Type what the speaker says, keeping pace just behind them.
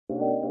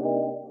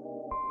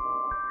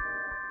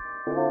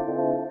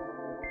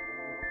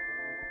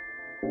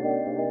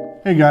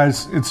Hey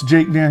guys, it's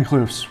Jake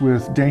Danklefs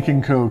with Dank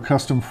and Co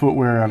Custom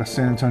Footwear out of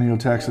San Antonio,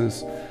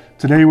 Texas.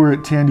 Today we're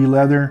at Tandy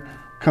Leather,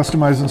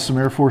 customizing some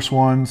Air Force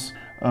Ones.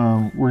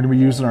 We're going to be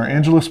using our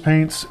Angelus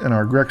paints and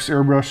our Grex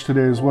airbrush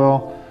today as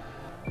well.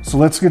 So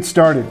let's get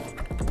started.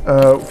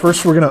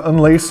 First we're going to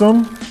unlace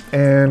them,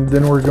 and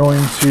then we're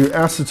going to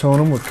acetone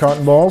them with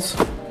cotton balls.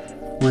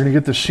 We're going to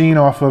get the sheen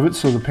off of it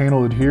so the paint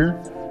will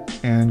adhere,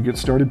 and get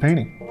started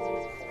painting.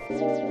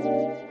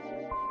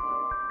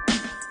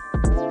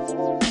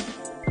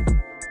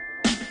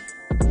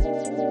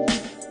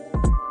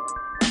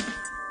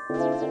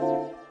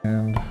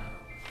 And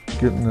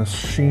getting this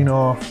sheen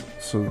off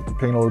so the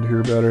paint will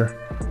adhere better.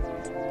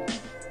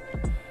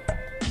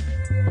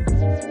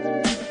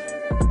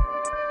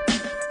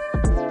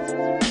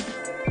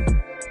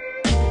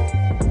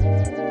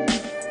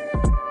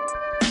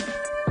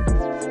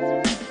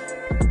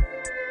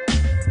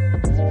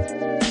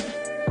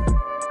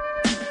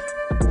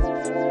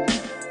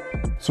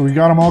 So we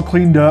got them all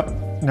cleaned up.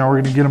 Now we're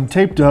going to get them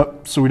taped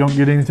up so we don't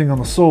get anything on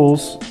the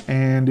soles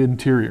and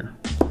interior.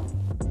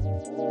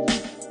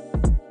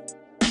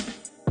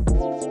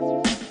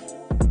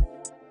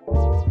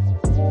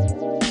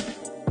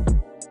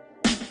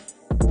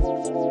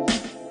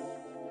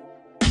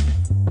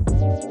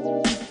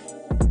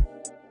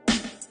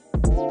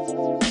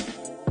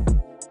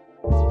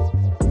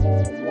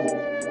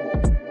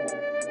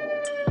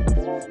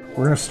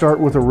 We're going to start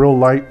with a real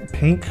light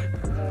pink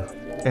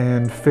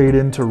and fade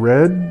into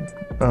red.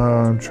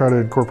 Try to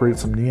incorporate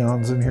some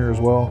neons in here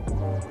as well.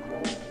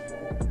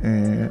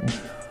 And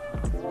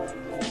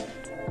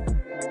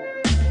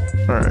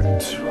all right.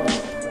 Yeah,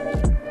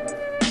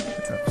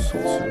 so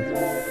let's see.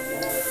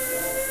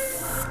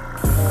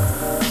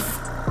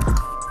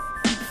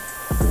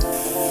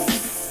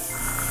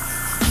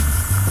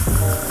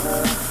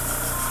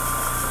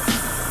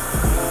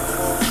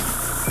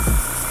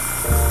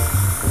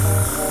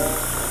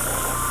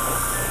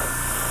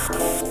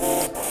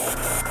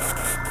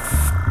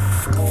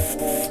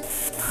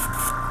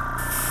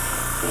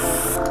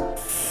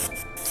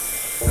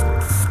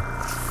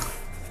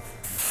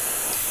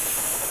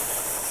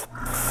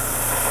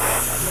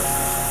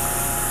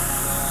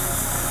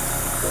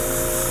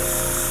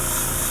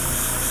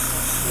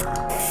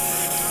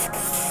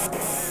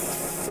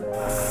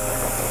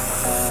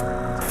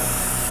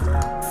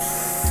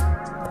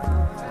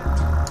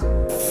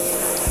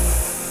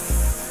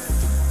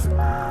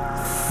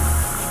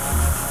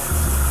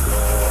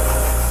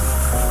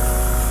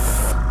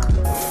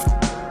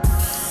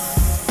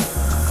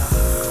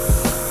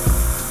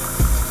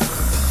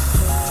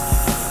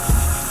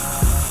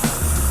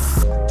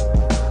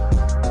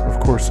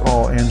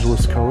 All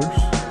Angelus colors.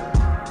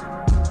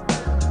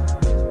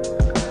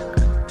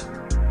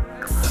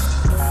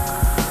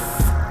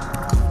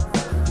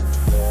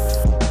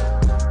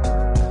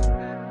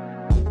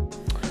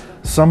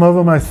 Some of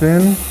them I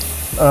thin,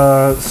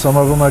 some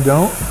of them I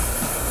don't.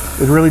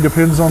 It really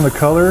depends on the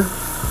color.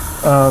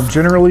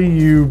 Generally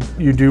you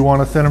do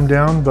want to thin them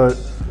down, but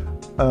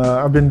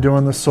I've been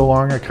doing this so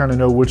long I kind of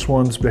know which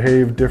ones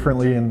behave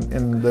differently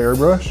in the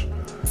airbrush.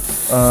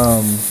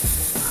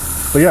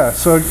 But yeah,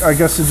 so I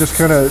guess it just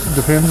kind of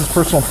depends, it's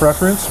personal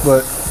preference,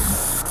 but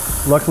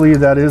luckily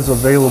that is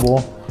available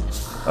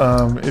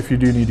if you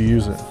do need to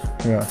use it,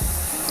 yeah.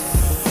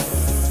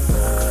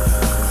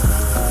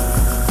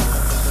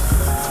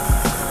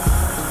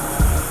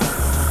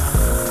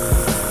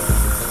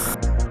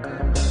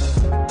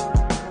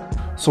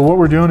 So what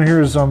we're doing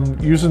here is I'm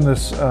using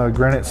this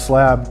granite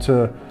slab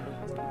to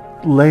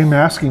lay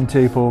masking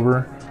tape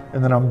over,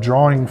 and then I'm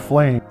drawing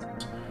flames,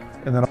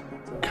 and then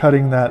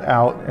cutting that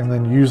out and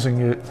then using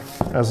it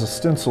as a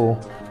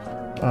stencil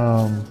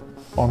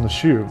on the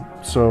shoe.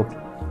 So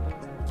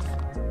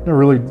I've never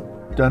really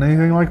done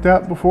anything like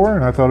that before,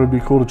 and I thought it'd be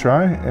cool to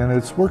try, and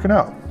it's working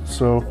out.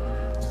 So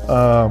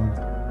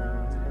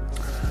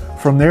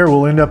from there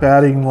we'll end up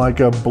adding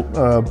like a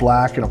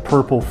black and a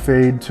purple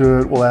fade to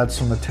it. We'll add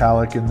some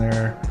metallic in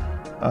there,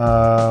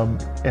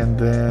 and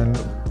then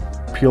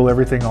peel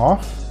everything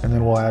off, and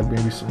then we'll add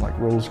maybe some like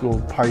rose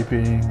gold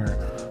piping or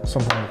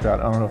something like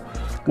that. I don't know.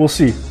 We'll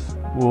see.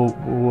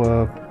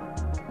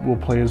 We'll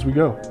play as we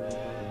go.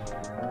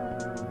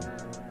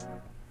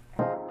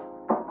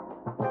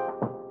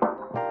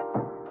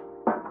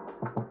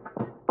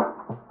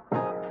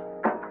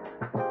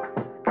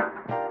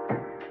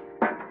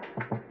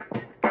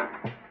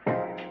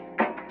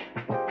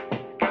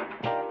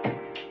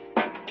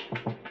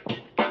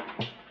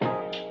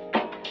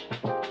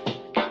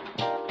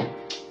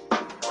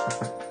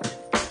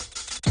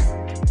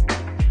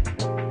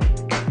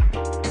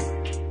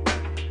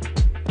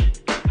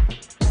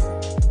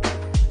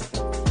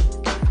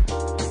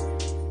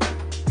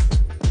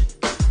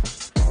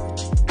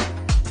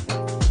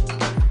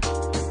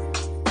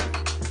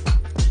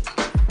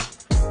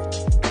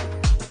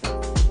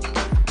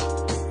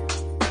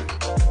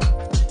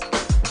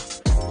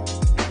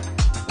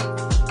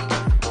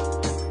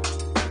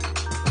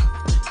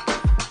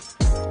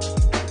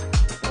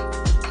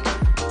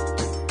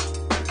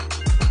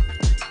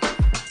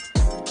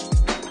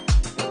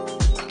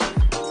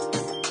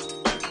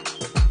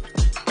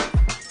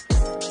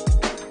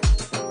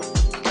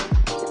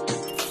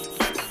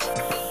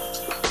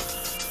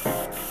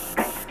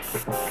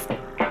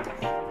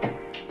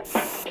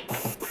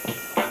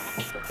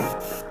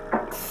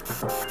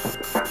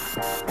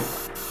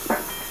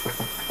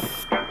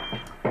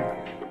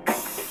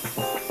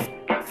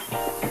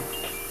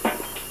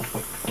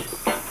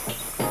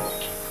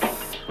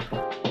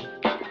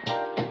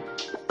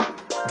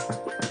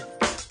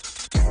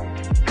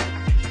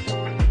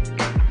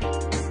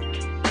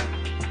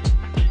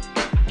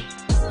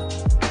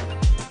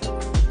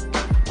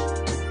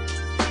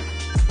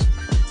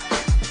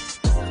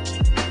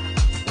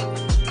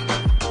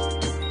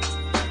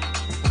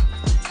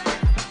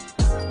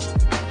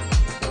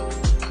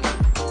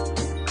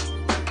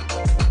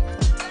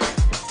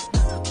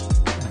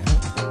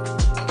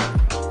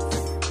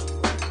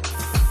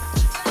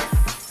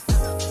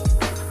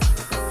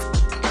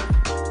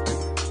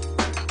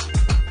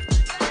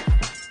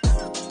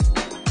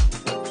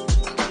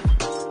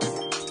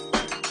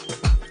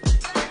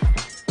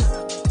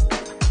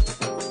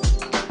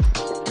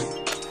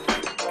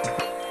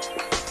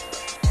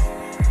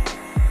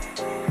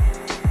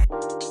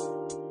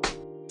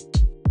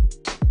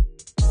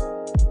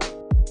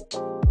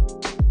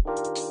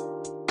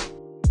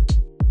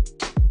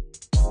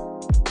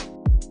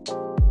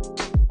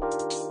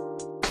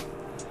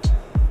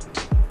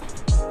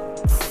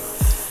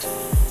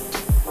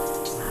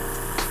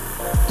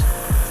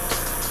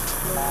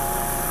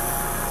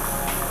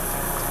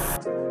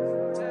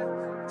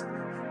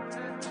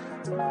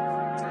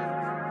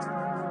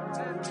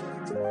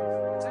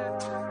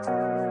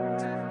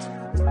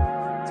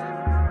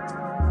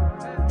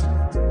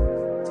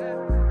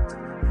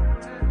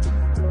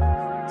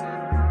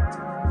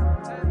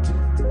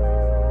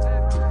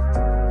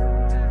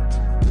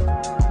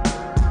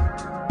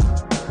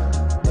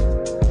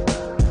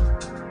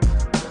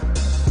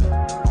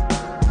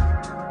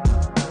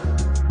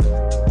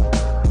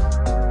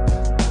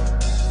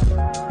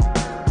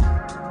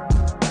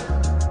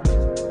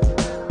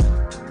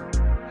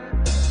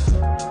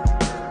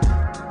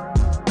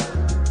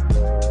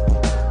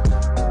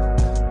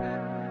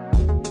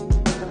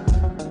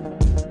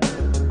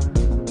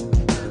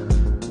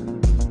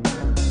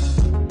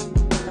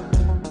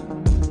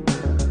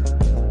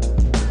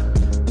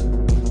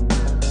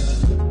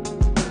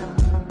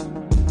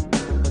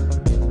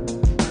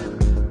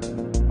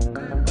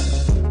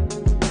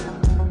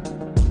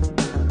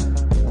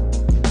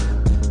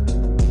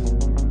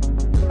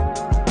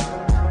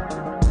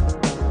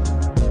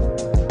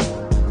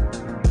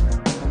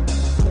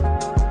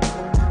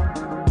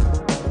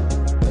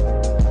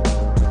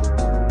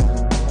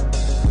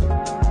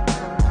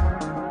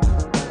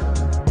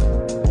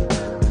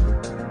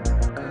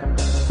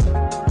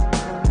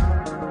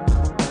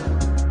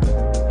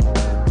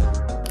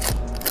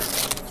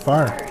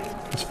 fire.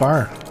 It's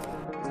fire.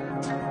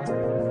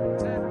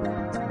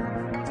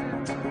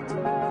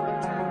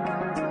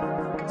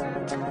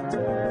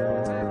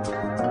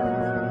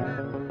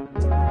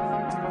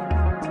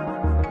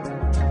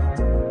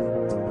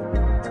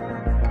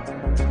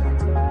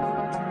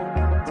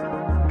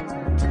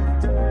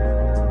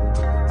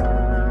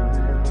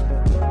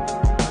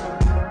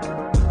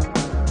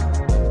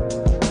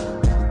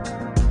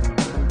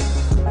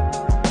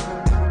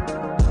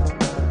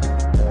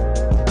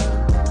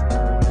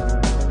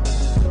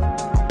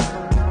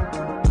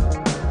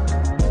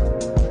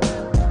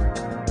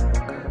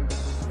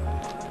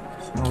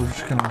 We're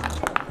just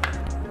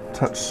gonna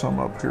touch some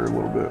up here a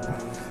little bit.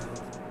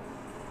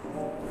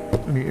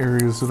 Any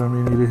areas that I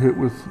may need to hit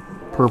with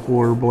purple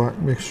or black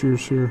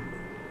mixtures here.